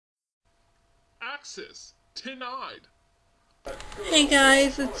access denied. Hey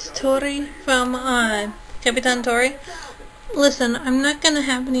guys, it's Tori from Capitan Tori. Listen, I'm not gonna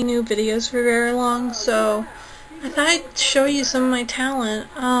have any new videos for very long, so I thought I'd show you some of my talent.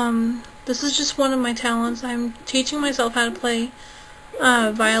 This is just one of my talents. I'm teaching myself how to play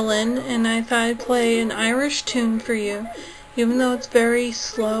violin, and I thought I'd play an Irish tune for you. Even though it's very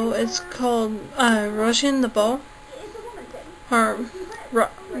slow, it's called Rosin the Beau, or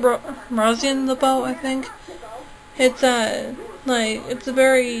Rosin the Beau, I think. It's it's a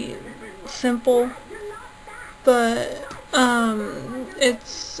very simple, but I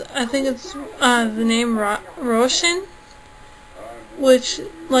think it's the name Rosin, which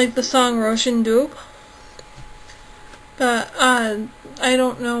like the song Rosin Doob. But I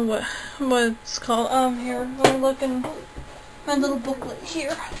don't know what it's called. Here, let me look in my little booklet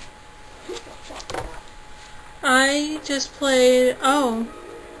here. I just played.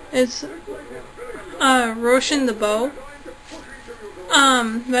 It's Rosin the Beau.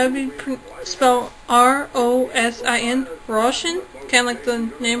 That would be spelled R-O-S-I-N, Rosin, kind of like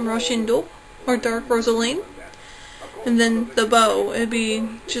the name Rosin Doob, or Dark Rosaline. And then the Beau, it'd be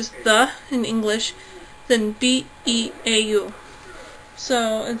just the in English, then B-E-A-U.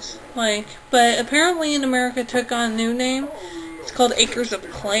 So it's like, but apparently in America it took on a new name. It's called Acres of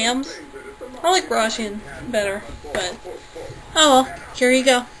Clams. I like Rosin better, but oh well, here you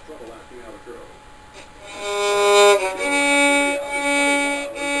go.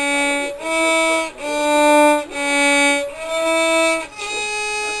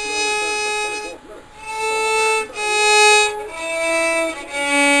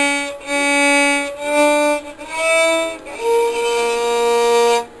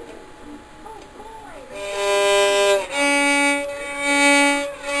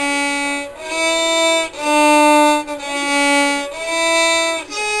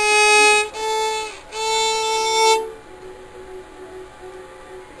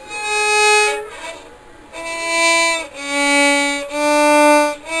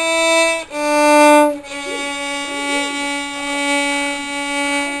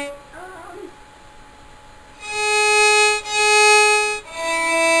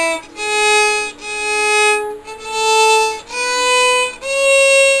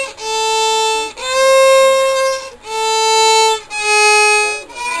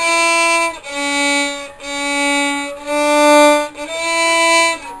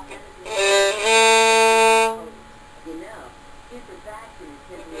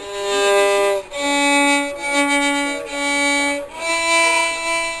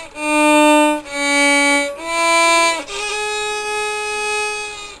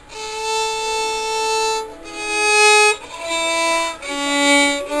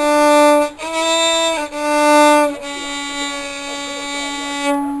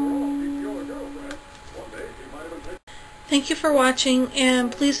 Thank you for watching,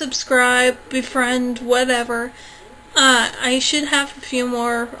 and please subscribe, befriend, whatever. I should have a few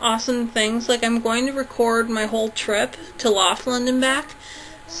more awesome things. Like, I'm going to record my whole trip to Laughlin and back.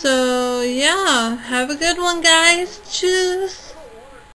 So, yeah, have a good one, guys. Tschüss.